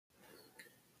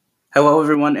Hello,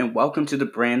 everyone, and welcome to the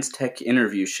Brands Tech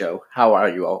Interview Show. How are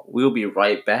you all? We'll be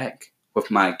right back with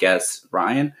my guest,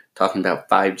 Ryan, talking about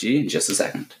 5G in just a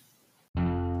second.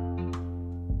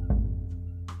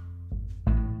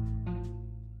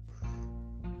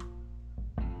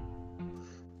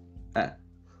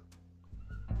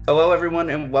 Hello, everyone,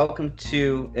 and welcome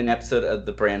to an episode of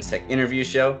the Brands Tech Interview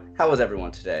Show. How is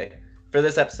everyone today? For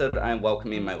this episode, I am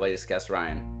welcoming my latest guest,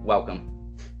 Ryan.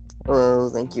 Welcome. Hello,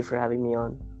 thank you for having me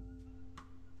on.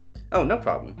 Oh, no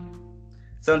problem.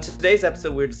 So in today's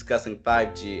episode, we're discussing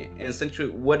 5G, and essentially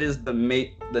what is the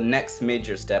next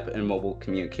major step in mobile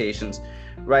communications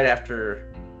right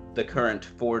after the current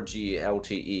 4G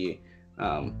LTE,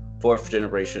 fourth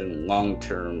generation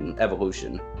long-term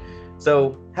evolution.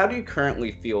 So how do you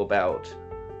currently feel about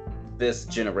this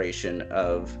generation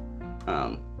of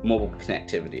mobile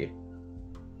connectivity?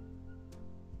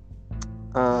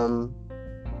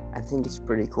 I think it's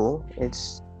pretty cool.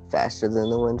 It's faster than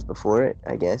the ones before it,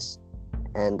 I guess.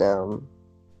 And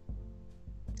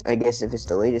I guess if it's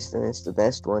the latest, then it's the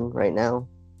best one right now.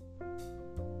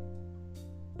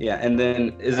 Yeah, and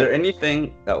then is there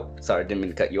anything... Oh, sorry, didn't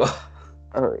mean to cut you off.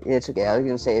 Oh, it's okay. I was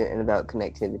going to say about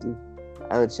connectivity.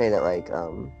 I would say that,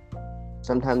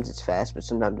 sometimes it's fast, but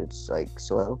sometimes it's,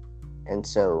 slow. And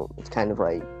so it's kind of,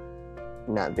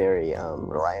 not very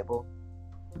reliable,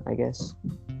 I guess.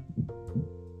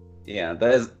 Yeah,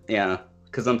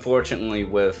 because unfortunately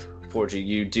with 4G,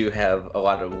 you do have a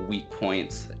lot of weak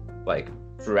points,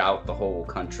 throughout the whole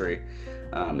country.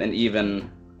 And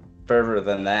even further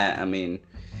than that, I mean,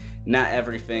 not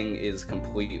everything is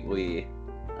completely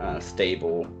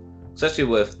stable, especially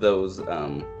with those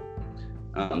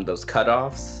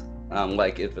cutoffs.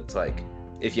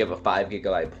 If you have a 5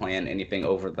 gigabyte plan, anything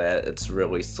over that, it's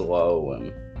really slow.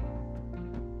 And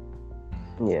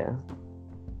yeah.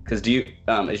 Because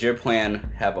is your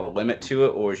plan have a limit to it,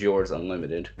 or is yours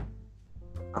unlimited?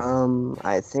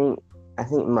 I think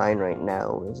mine right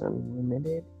now is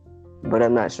unlimited, but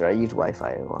I'm not sure. I use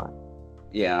Wi-Fi a lot.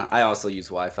 Yeah, I also use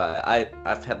Wi-Fi.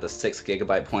 I've had the 6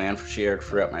 gigabyte plan shared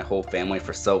throughout my whole family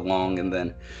for so long, and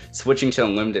then switching to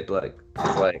unlimited, am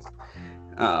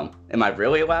I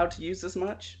really allowed to use this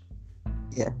much?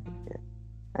 Yeah,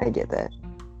 I get that.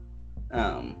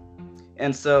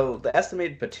 And so the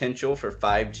estimated potential for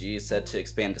 5G is said to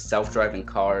expand to self-driving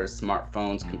cars,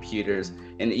 smartphones, computers,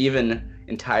 and even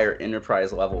entire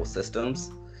enterprise-level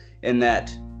systems. And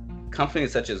that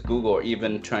companies such as Google are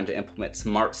even trying to implement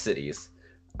smart cities.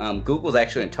 Google's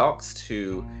actually in talks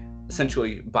to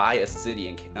essentially buy a city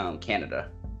in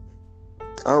Canada.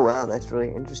 Oh wow, that's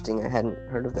really interesting. I hadn't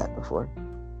heard of that before.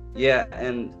 Yeah,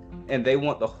 and they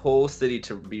want the whole city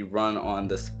to be run on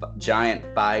this giant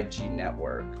 5G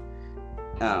network.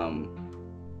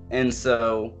 And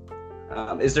so,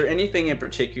 is there anything in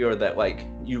particular that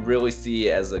you really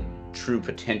see as a true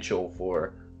potential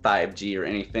for 5G, or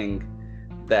anything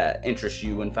that interests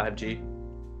you in 5G?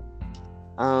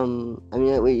 I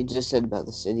mean, what you just said about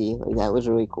the city, that was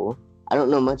really cool. I don't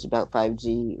know much about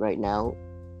 5G right now,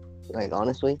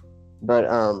 honestly, but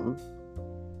all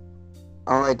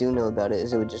I do know about it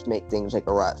is it would just make things a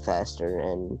lot faster,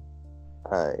 and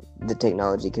the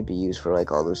technology could be used for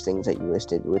all those things that you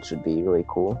listed, which would be really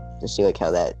cool to see how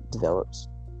that develops.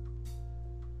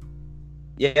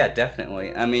 Yeah,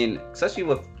 definitely. I mean, especially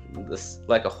with this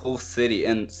a whole city,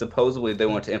 and supposedly they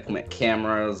want to implement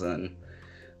cameras and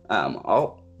a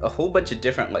whole bunch of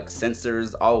different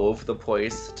sensors all over the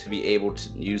place to be able to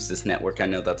use this network. I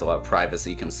know that's a lot of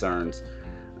privacy concerns.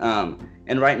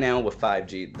 And right now with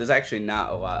 5G, there's actually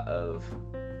not a lot of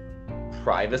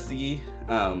privacy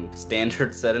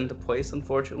standards set into place,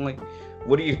 unfortunately.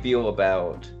 What do you feel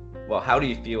about, how do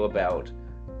you feel about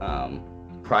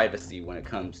privacy when it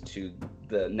comes to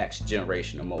the next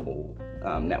generation of mobile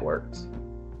networks?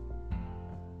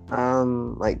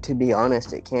 To be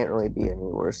honest, it can't really be any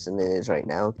worse than it is right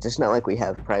now. It's not like we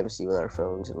have privacy with our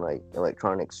phones and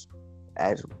electronics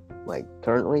as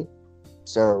currently.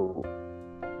 So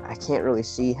I can't really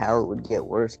see how it would get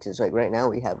worse, because right now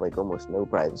we have almost no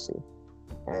privacy,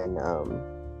 and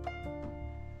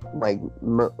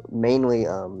mainly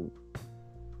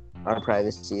our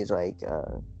privacy is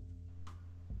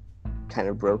kind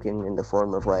of broken in the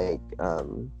form of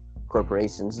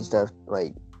corporations and stuff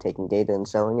taking data and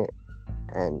selling it,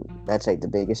 and that's the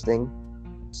biggest thing.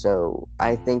 So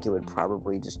I think it would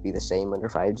probably just be the same under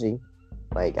 5G.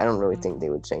 I don't really think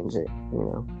they would change it,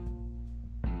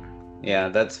 Yeah,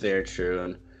 that's very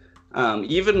true. And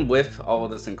even with all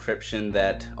of this encryption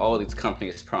that all of these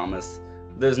companies promise,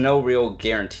 there's no real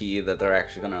guarantee that they're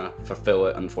actually going to fulfill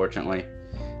it, unfortunately.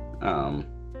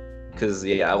 Because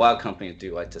a lot of companies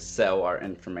do like to sell our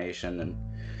information, and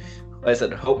like I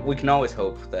said, hope we can always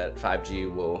hope that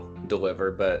 5G will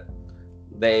deliver, but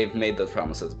they've made those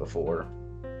promises before.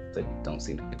 They don't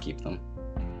seem to keep them.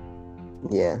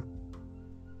 Yeah.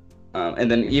 And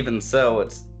then even so,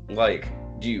 it's like,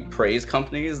 do you praise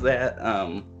companies that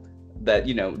that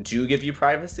do give you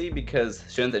privacy? Because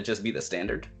shouldn't that just be the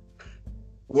standard?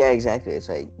 Yeah, exactly. It's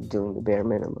like doing the bare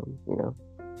minimum,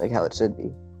 like how it should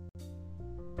be.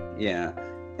 Yeah,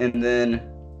 and then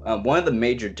one of the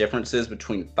major differences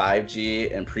between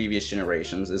 5G and previous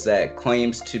generations is that it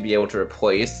claims to be able to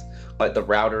replace like the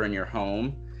router in your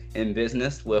home and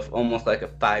business with almost like a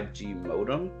 5G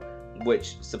modem,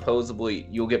 which supposedly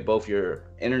you'll get both your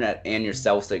internet and your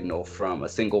cell signal from a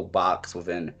single box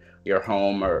within your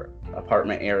home or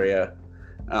apartment area,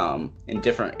 in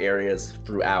different areas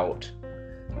throughout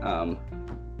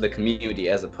the community,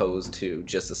 as opposed to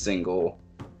just a single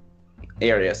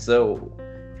area. So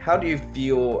how do you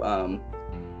feel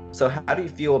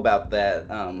about that,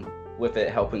 with it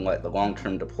helping like the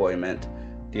long-term deployment?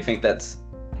 Do you think that's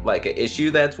like an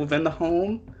issue that's within the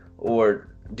home,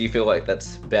 or do you feel like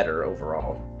that's better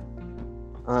overall?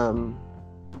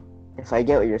 If I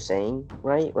get what you're saying,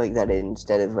 right? Like that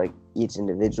instead of like each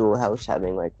individual house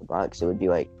having like the box, it would be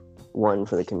like one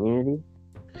for the community.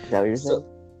 Is that what you're saying?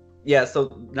 Yeah,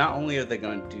 so not only are they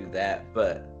going to do that,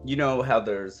 but you know how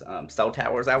there's cell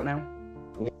towers out now?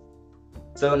 Yeah.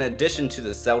 So in addition to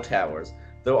the cell towers,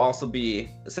 there'll also be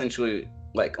essentially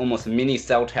like almost mini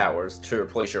cell towers to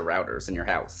replace your routers in your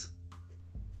house.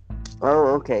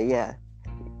 Oh, okay, yeah.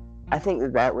 I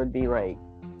think that would be like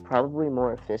probably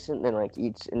more efficient than like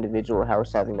each individual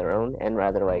house having their own, and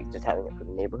rather like just having it for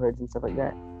the neighborhoods and stuff like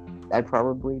that. That'd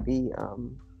probably be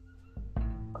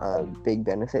a big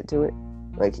benefit to it,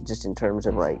 like just in terms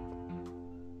of like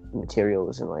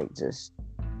materials and like just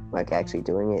like actually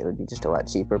doing it would be just a lot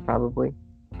cheaper probably.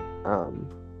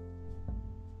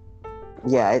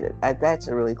 Yeah, that's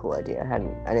a really cool idea.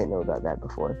 I didn't know about that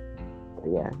before, but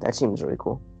yeah, that seems really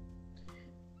cool.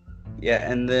 Yeah,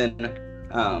 and then like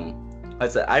I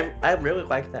said, I really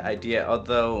like that idea,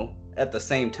 although at the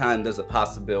same time there's a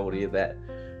possibility that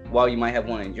while you might have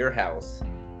one in your house,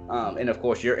 and of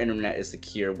course your internet is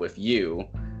secure with you,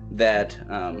 that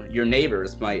your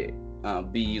neighbors might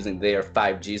be using their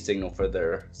 5G signal for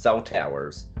their cell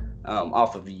towers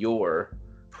off of your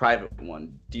private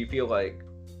one. Do you feel like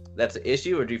that's an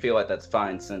issue, or do you feel like that's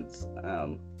fine since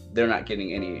they're not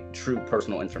getting any true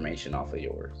personal information off of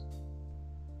yours?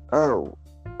 Oh,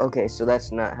 okay, so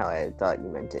that's not how I thought you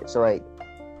meant it. So like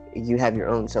you have your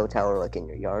own cell tower like in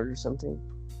your yard or something?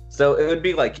 So it would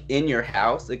be like in your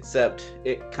house, except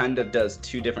it kind of does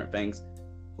two different things.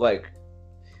 Like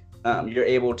you're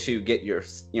able to get your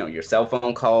cell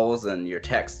phone calls and your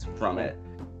texts from it,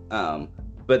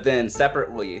 but then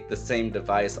separately the same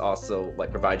device also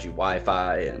like provides you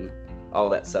Wi-Fi and all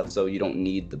that stuff, so you don't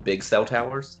need the big cell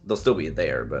towers. They'll still be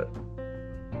there, but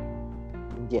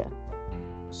Yeah.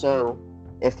 So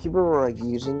if people were like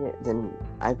using it, then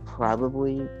I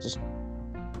probably just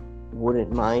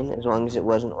wouldn't mind, as long as it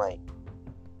wasn't like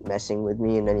messing with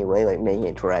me in any way, like making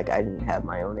it to where like I didn't have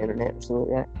my own internet or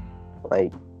something like that.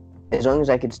 Like as long as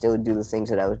I could still do the things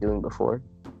that I was doing before,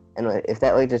 and like if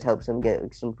that like just helps them get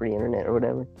like some free internet or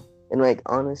whatever, and like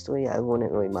honestly I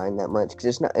wouldn't really mind that much,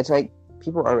 because it's like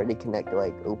people already connect to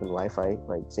like open Wi-Fi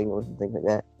like signals and things like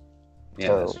that. yeah,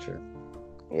 So, that's true.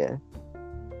 Yeah.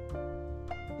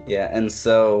 Yeah, and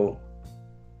so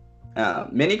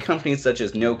many companies such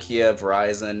as Nokia,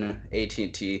 Verizon,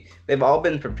 AT&T, they've all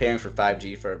been preparing for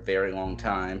 5G for a very long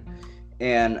time,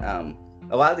 and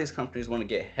a lot of these companies want to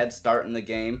get a head start in the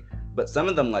game, but some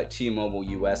of them like T-Mobile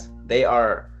US,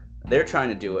 they're trying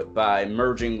to do it by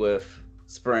merging with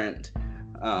Sprint,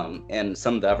 and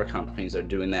some of the other companies are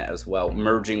doing that as well,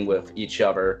 merging with each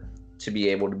other to be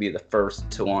able to be the first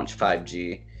to launch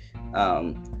 5G.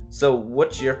 So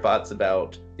what's your thoughts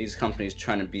about these companies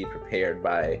trying to be prepared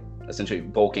by essentially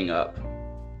bulking up?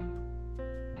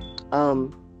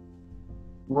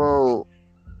 Well,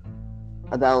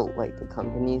 about like the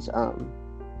companies, I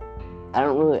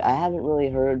haven't really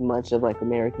heard much of like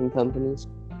American companies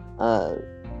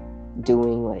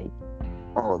doing like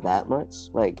all that much,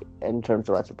 like in terms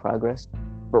of lots of progress.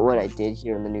 But what I did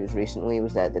hear in the news recently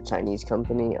was that the Chinese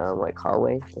company, like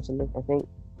Huawei or something,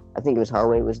 I think it was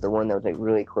Huawei, was the one that was like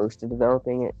really close to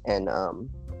developing it, and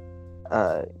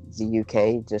the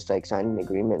UK just like signed an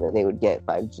agreement that they would get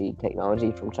 5G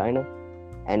technology from China,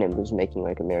 and it was making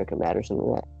like America mad or something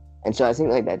like that. And so I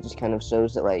think like that just kind of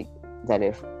shows that like that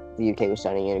if the UK was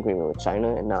signing an agreement with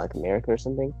China and not like America or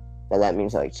something, that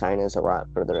means that like China is a lot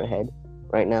further ahead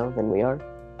right now than we are.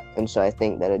 And so I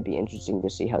think that it'd be interesting to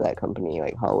see how that company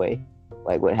like Huawei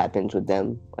like what happens with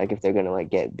them, like if they're gonna like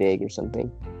get big or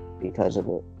something because of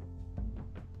it.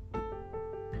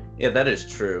 Yeah, that is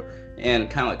true. And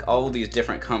kind of like all of these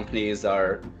different companies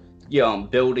are,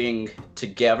 building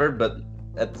together, but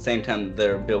at the same time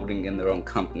they're building in their own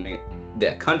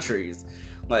their countries.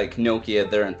 Like Nokia,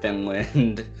 they're in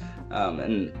Finland,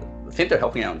 and I think they're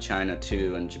helping out in China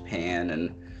too, and Japan,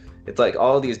 and it's like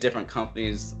all these different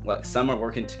companies. Like some are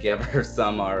working together,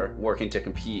 some are working to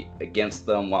compete against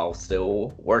them while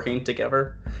still working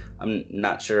together. I'm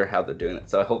not sure how they're doing it,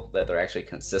 so I hope that they're actually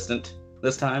consistent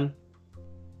this time.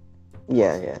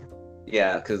 Yeah.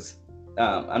 Yeah, because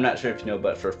I'm not sure if you know,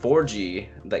 but for 4G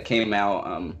that came out,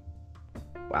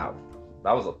 wow,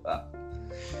 that was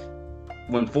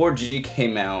when 4G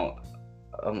came out,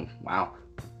 wow,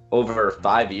 over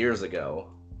 5 years ago.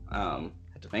 I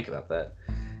had to think about that.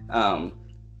 Um,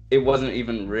 it wasn't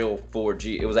even real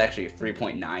 4G. It was actually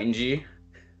 3.9G.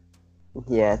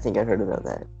 Yeah, I think I heard about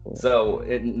that. Yeah. So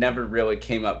it never really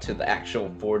came up to the actual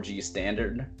 4G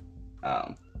standard,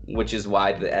 which is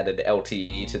why they added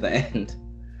LTE to the end.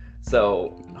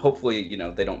 So hopefully,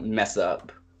 they don't mess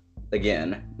up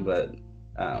again. But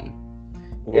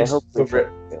Yeah, hopefully for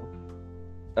for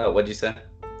real. what'd you say?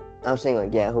 I was saying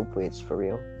like, yeah, hopefully it's for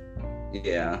real.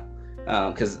 Yeah,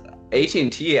 because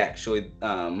AT&T actually,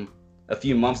 a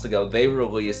few months ago, they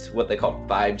released what they call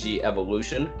 5G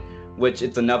Evolution, which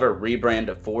it's another rebrand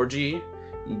of 4G,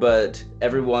 but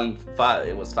everyone thought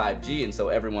it was 5G, and so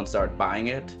everyone started buying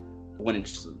it when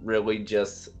it's really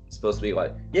just supposed to be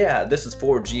like, yeah, this is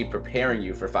 4G preparing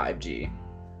you for 5G,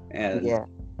 and Yeah.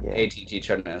 AT&T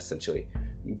trying to essentially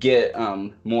get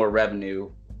more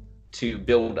revenue to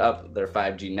build up their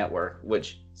 5G network,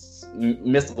 which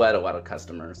misled a lot of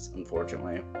customers,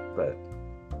 unfortunately. But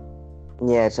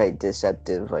Yeah, it's like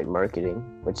deceptive like marketing,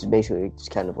 which is basically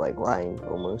just kind of like lying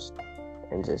almost,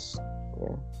 and just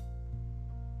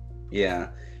yeah,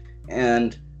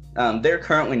 and there are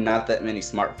currently not that many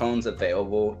smartphones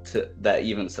available that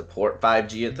even support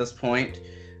 5G at this point,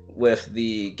 with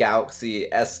the Galaxy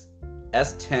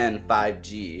S10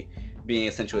 5G being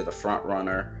essentially the front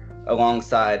runner,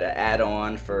 alongside an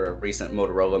add-on for a recent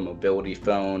Motorola mobility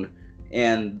phone,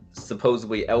 and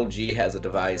supposedly LG has a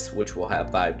device which will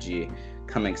have 5G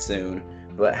coming soon.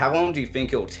 But how long do you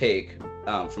think it'll take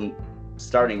from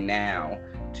starting now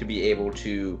to be able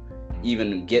to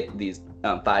even get these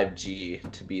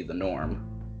 5G to be the norm?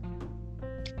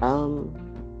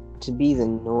 To be the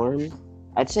norm,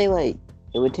 I'd say like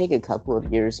it would take a couple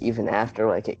of years even after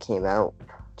like it came out,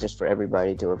 just for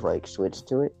everybody to have like switched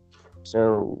to it.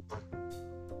 So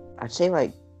I'd say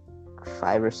like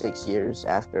 5 or 6 years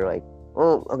after, like,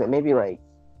 well, okay, maybe like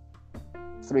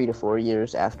 3 to 4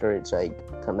 years after it's like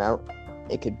come out,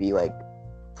 it could be like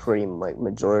pretty like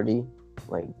majority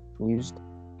like used.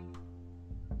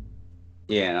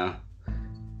 Yeah,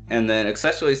 and then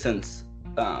especially since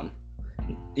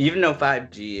even though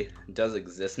 5G does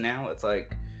exist now, it's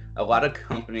like a lot of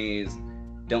companies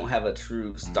don't have a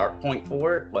true start point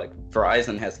for it. Like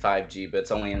Verizon has 5G, but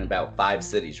it's only in about 5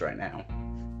 cities right now.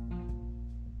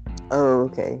 Oh,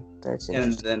 okay, that's And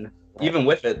interesting. then even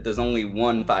with it, there's only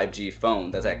one 5G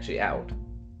phone that's actually out.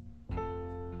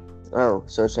 Oh,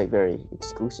 so it's like very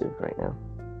exclusive right now.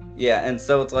 Yeah, and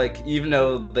so it's like even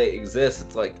though they exist,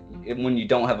 it's like when you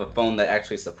don't have a phone that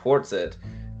actually supports it,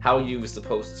 how are you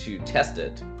supposed to test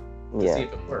it to see Yeah,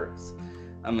 if it works?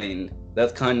 I mean,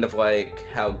 that's kind of like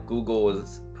how Google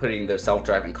is putting their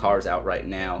self-driving cars out right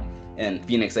now in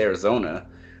Phoenix, Arizona,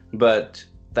 but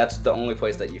that's the only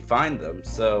place that you find them.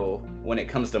 So when it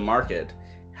comes to market,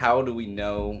 how do we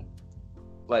know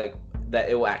like that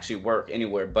it will actually work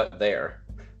anywhere but there?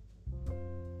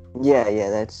 yeah,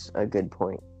 that's a good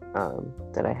point.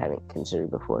 That I hadn't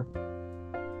considered before.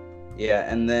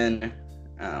 Yeah, and then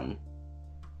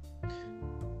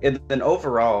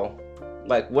overall,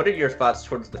 like, what are your thoughts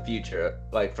towards the future,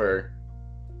 like for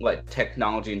like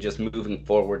technology and just moving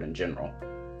forward in general?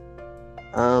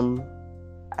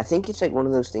 I think it's like one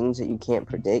of those things that you can't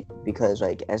predict, because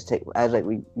like as like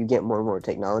you get more and more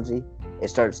technology, it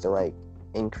starts to like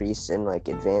increase and like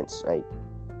advance like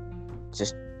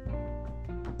just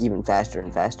even faster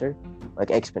and faster, like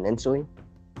exponentially,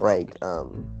 like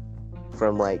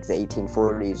from like the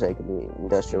 1840s, like the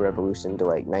Industrial Revolution, to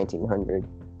like 1900,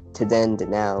 to then to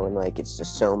now, and like it's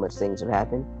just so much things have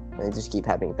happened, and they just keep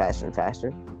happening faster and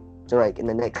faster. So like in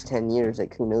the next 10 years,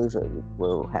 like who knows what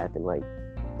will happen? Like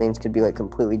things could be like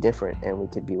completely different, and we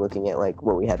could be looking at like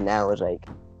what we have now as like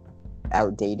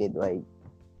outdated like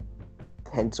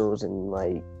pencils and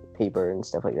like paper and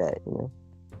stuff like that, you know?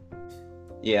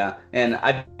 Yeah, and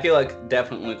I feel like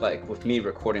definitely like with me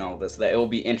recording all of this, that it will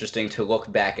be interesting to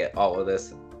look back at all of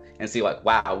this and see like,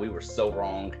 wow, we were so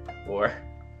wrong, or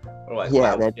like,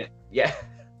 Yeah, wow, yeah.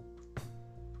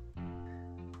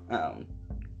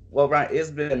 Well, Ryan, it's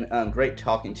been great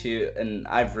talking to you, and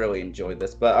I've really enjoyed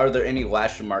this. But are there any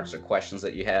last remarks or questions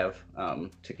that you have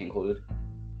to conclude?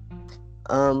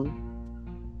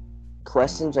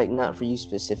 Questions like not for you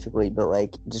specifically, but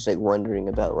like just like wondering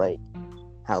about like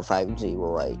how 5G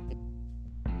will like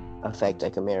affect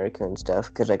like America and stuff,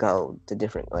 because like how the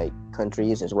different like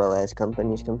countries as well as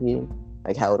companies competing,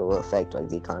 like how it'll affect like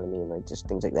the economy and like just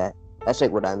things like that. That's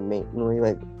like what I'm mainly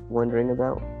like wondering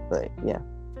about. But yeah.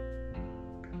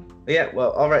 Yeah,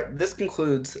 well, all right. This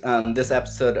concludes this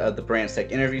episode of the Branch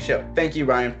Tech Interview Show. Thank you,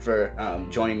 Ryan, for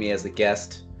joining me as a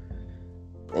guest.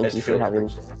 Thank you for having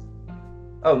me.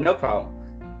 Oh, no problem.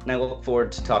 And I look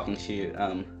forward to talking to you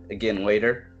again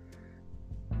later.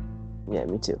 Yeah,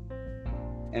 me too.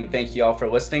 And thank you all for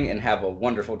listening, and have a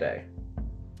wonderful day.